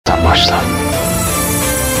Sen başla.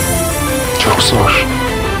 Çok zor.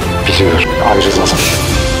 Biliyorum. Ayrılalım.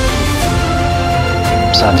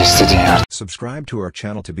 Sen de istediğin yerde. Subscribe to our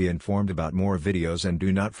channel to be informed about more videos and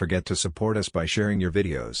do not forget to support us by sharing your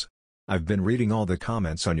videos. I've been reading all the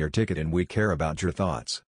comments on your ticket and we care about your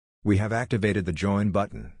thoughts. We have activated the join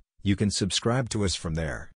button. You can subscribe to us from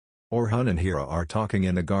there. Orhan and Hira are talking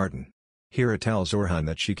in the garden. Hira tells Orhan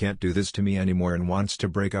that she can't do this to me anymore and wants to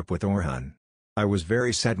break up with Orhan. I was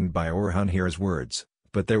very saddened by Orhan Hira's words,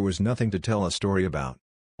 but there was nothing to tell a story about.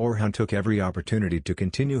 Orhan took every opportunity to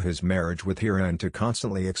continue his marriage with Hira and to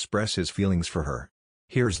constantly express his feelings for her.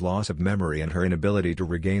 Hira's loss of memory and her inability to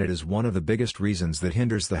regain it is one of the biggest reasons that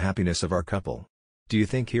hinders the happiness of our couple. Do you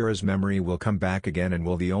think Hira's memory will come back again, and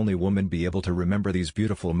will the only woman be able to remember these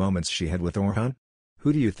beautiful moments she had with Orhan?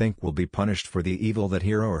 Who do you think will be punished for the evil that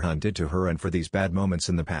Hira Orhan did to her and for these bad moments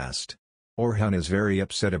in the past? Orhan is very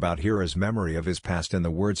upset about Hira's memory of his past and the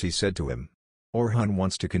words he said to him. Orhan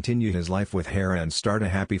wants to continue his life with Hira and start a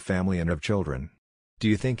happy family and have children. Do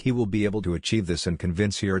you think he will be able to achieve this and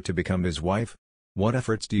convince Hira to become his wife? What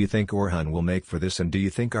efforts do you think Orhan will make for this, and do you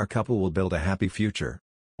think our couple will build a happy future?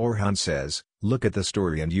 Orhan says, "Look at the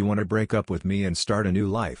story and you want to break up with me and start a new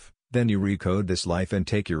life, then you recode this life and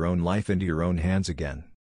take your own life into your own hands again."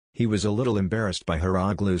 He was a little embarrassed by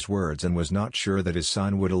Hiraglu's words and was not sure that his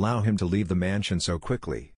son would allow him to leave the mansion so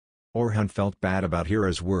quickly. Orhan felt bad about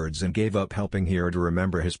Hira's words and gave up helping Hira to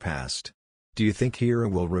remember his past. Do you think Hira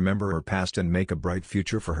will remember her past and make a bright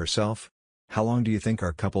future for herself? How long do you think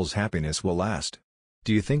our couple's happiness will last?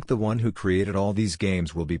 Do you think the one who created all these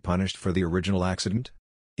games will be punished for the original accident?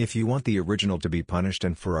 If you want the original to be punished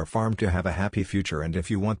and for our farm to have a happy future, and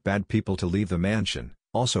if you want bad people to leave the mansion,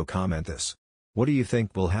 also comment this. What do you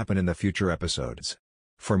think will happen in the future episodes?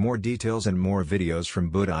 For more details and more videos from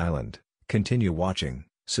Buddha Island, continue watching,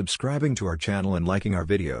 subscribing to our channel and liking our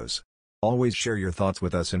videos. Always share your thoughts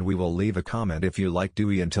with us and we will leave a comment if you like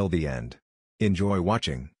Dewey until the end. Enjoy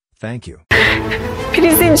watching. Thank you.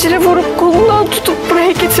 Biri zincire vurup kolundan tutup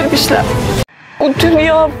buraya getirmişler. O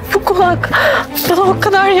dünya, bu kulak, bana o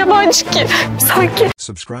kadar yabancı ki sanki.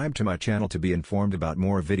 Subscribe to my channel to be informed about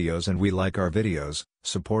more videos and we like our videos.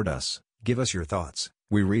 Support us, give us your thoughts.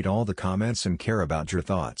 We read all the comments and care about your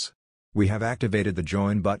thoughts. We have activated the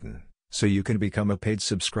join button, so you can become a paid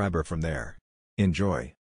subscriber from there.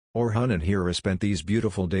 Enjoy. Orhan and Hira spent these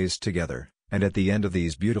beautiful days together, and at the end of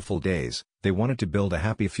these beautiful days, they wanted to build a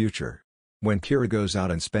happy future. When Kira goes out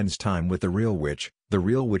and spends time with the real witch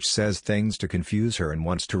says things to confuse her and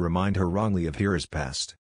wants to remind her wrongly of Hira's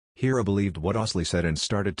past. Hira believed what Asli said and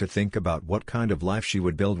started to think about what kind of life she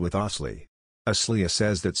would build with Asli. Asli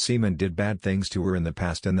says that Seaman did bad things to her in the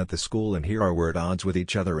past and that the school and Hira were at odds with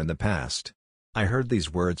each other in the past. I heard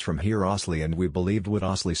these words from Hira Asli and we believed what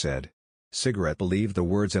Asli said. SERİES believed the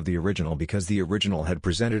words of the original because the original had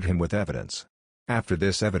presented him with evidence. After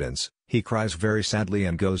this evidence, he cries very sadly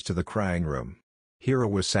and goes to the crying room. Hira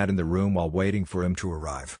was sat in the room while waiting for him to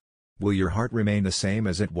arrive. Will your heart remain the same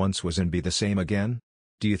as it once was and be the same again?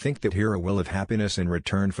 Do you think that Hira will have happiness in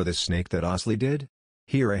return for the snake that Asli did?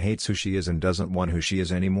 Hira hates who she is and doesn't want who she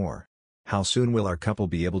is anymore. How soon will our couple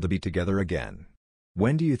be able to be together again?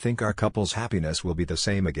 When do you think our couple's happiness will be the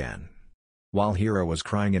same again? While Hira was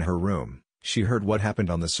crying in her room, she heard what happened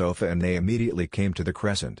on the sofa and they immediately came to the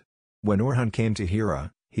crescent. When Orhan came to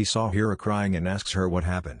Hira, he saw Hira crying and asks her what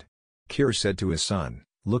happened. Kir said to his son,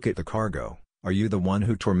 "Look at the cargo, are you the one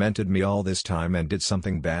who tormented me all this time and did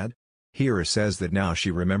something bad?" Hira says that now she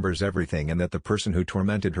remembers everything and that the person who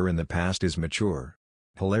tormented her in the past is mature.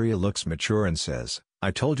 Hilaria looks mature and says, "I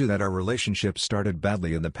told you that our relationship started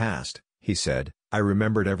badly in the past," he said, "I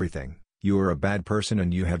remembered everything. You are a bad person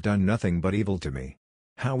and you have done nothing but evil to me."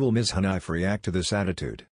 How will Ms. Hanif react to this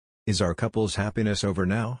attitude? Is our couple's happiness over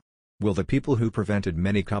now? Will the people who prevented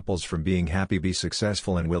many couples from being happy be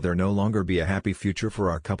successful, and will there no longer be a happy future for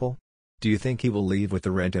our couple? Do you think he will leave with the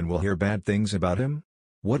rent and we'll hear bad things about him?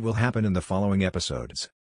 What will happen in the following episodes?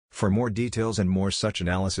 For more details and more such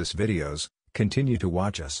analysis videos, continue to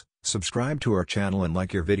watch us, subscribe to our channel and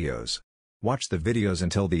like your videos. Watch the videos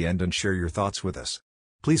until the end and share your thoughts with us.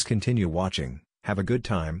 Please continue watching, have a good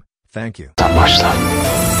time, thank you. Sen başla.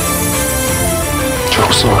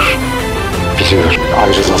 Çok zor. Biliyorum.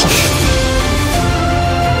 Ayrılalım.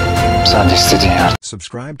 Sen de istediğin yerde.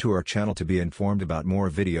 Subscribe to our channel to be informed about more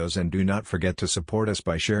videos and do not forget to support us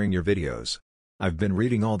by sharing your videos. I've been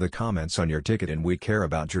reading all the comments on your ticket and we care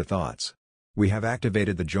about your thoughts. We have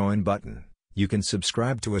activated the join button. You can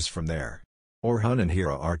subscribe to us from there. Orhan and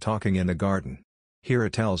Hira are talking in the garden. Hira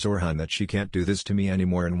tells Orhan that she can't do this to me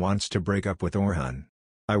anymore and wants to break up with Orhan.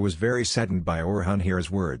 I was very saddened by Orhan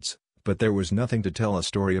Hira's words, but there was nothing to tell a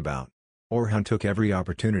story about. Orhan took every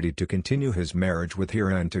opportunity to continue his marriage with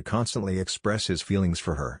Hira and to constantly express his feelings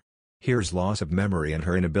for her. Hira's loss of memory and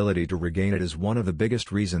her inability to regain it is one of the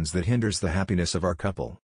biggest reasons that hinders the happiness of our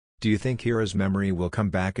couple. Do you think Hira's memory will come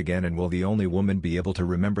back again, and will the only woman be able to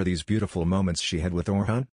remember these beautiful moments she had with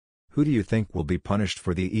Orhan? Who do you think will be punished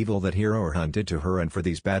for the evil that Hira Orhan did to her and for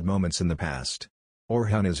these bad moments in the past?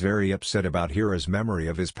 Orhan is very upset about Hira's memory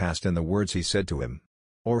of his past and the words he said to him.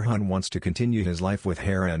 Orhan wants to continue his life with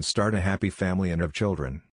Hira and start a happy family and have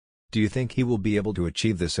children. Do you think he will be able to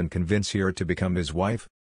achieve this and convince Hira to become his wife?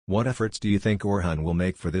 What efforts do you think Orhan will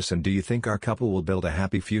make for this, and do you think our couple will build a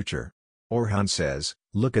happy future? Orhan says,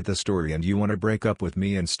 "Look at the story and you want to break up with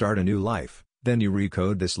me and start a new life, then you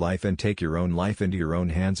recode this life and take your own life into your own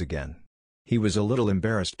hands again." He was a little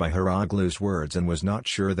embarrassed by Hiraglu's words and was not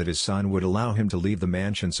sure that his son would allow him to leave the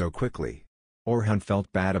mansion so quickly. Orhan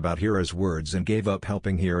felt bad about Hira's words and gave up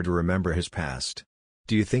helping Hira to remember his past.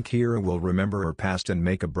 Do you think Hira will remember her past and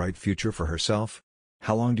make a bright future for herself?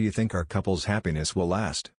 How long do you think our couple's happiness will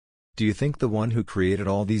last? Do you think the one who created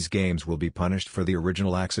all these games will be punished for the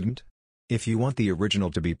original accident? If you want the original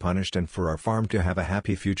to be punished and for our farm to have a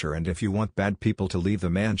happy future, and if you want bad people to leave the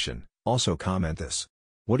mansion, also comment this.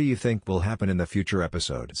 What do you think will happen in the future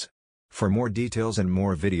episodes? For more details and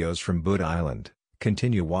more videos from Bud Island,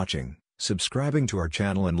 continue watching, subscribing to our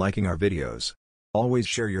channel and liking our videos. Always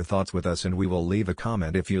share your thoughts with us and we will leave a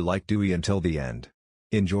comment if you like Dewey until the end.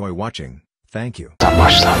 Enjoy watching, thank you.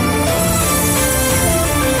 Başla.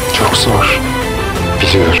 Çok zor.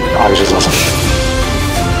 Biliyorum. Ayrılalım.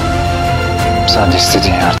 Sen de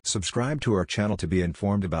istediğin yerde. Subscribe to our channel to be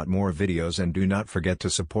informed about more videos and do not forget to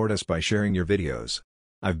support us by sharing your videos.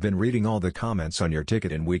 I've been reading all the comments on your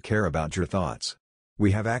ticket and we care about your thoughts.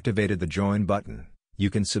 We have activated the join button. You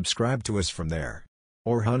can subscribe to us from there.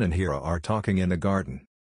 Orhan and Hira are talking in the garden.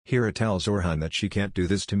 Hira tells Orhan that she can't do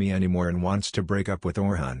this to me anymore and wants to break up with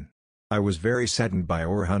Orhan. I was very saddened by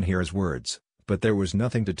Orhan Hira's words, but there was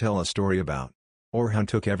nothing to tell a story about. Orhan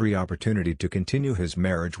took every opportunity to continue his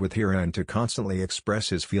marriage with Hira and to constantly express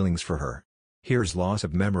his feelings for her. Hira's loss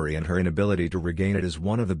of memory and her inability to regain it is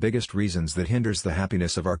one of the biggest reasons that hinders the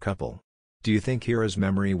happiness of our couple. Do you think Hira's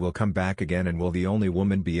memory will come back again, and will the only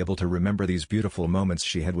woman be able to remember these beautiful moments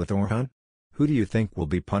she had with Orhan? Who do you think will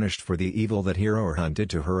be punished for the evil that Hira Orhan did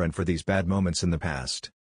to her and for these bad moments in the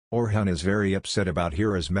past? Orhan is very upset about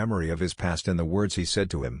Hira's memory of his past and the words he said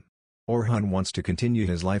to him. Orhan wants to continue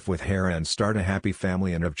his life with Hira and start a happy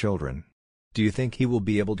family and have children. Do you think he will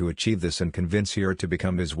be able to achieve this and convince Hira to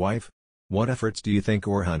become his wife? What efforts do you think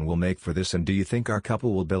Orhan will make for this, and do you think our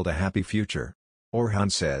couple will build a happy future?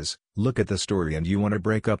 Orhan says, "Look at the story and you want to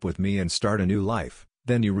break up with me and start a new life,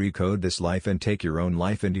 then you recode this life and take your own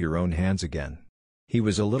life into your own hands again." He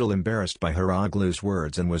was a little embarrassed by Hiraglu's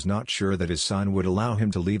words and was not sure that his son would allow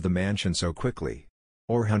him to leave the mansion so quickly.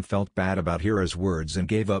 Orhan felt bad about Hira's words and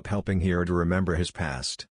gave up helping Hira to remember his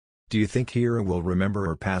past. Do you think Hira will remember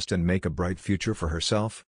her past and make a bright future for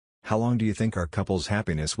herself? How long do you think our couple's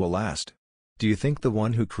happiness will last? Do you think the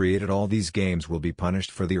one who created all these games will be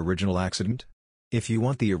punished for the original accident? If you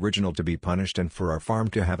want the original to be punished and for our farm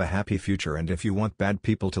to have a happy future, and if you want bad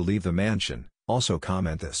people to leave the mansion, also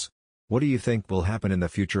comment this. What do you think will happen in the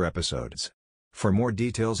future episodes? For more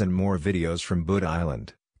details and more videos from Bud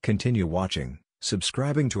Island, continue watching,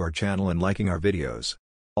 subscribing to our channel and liking our videos.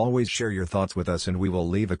 Always share your thoughts with us and we will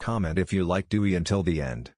leave a comment if you like Dewey until the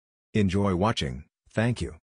end. Enjoy watching, thank you.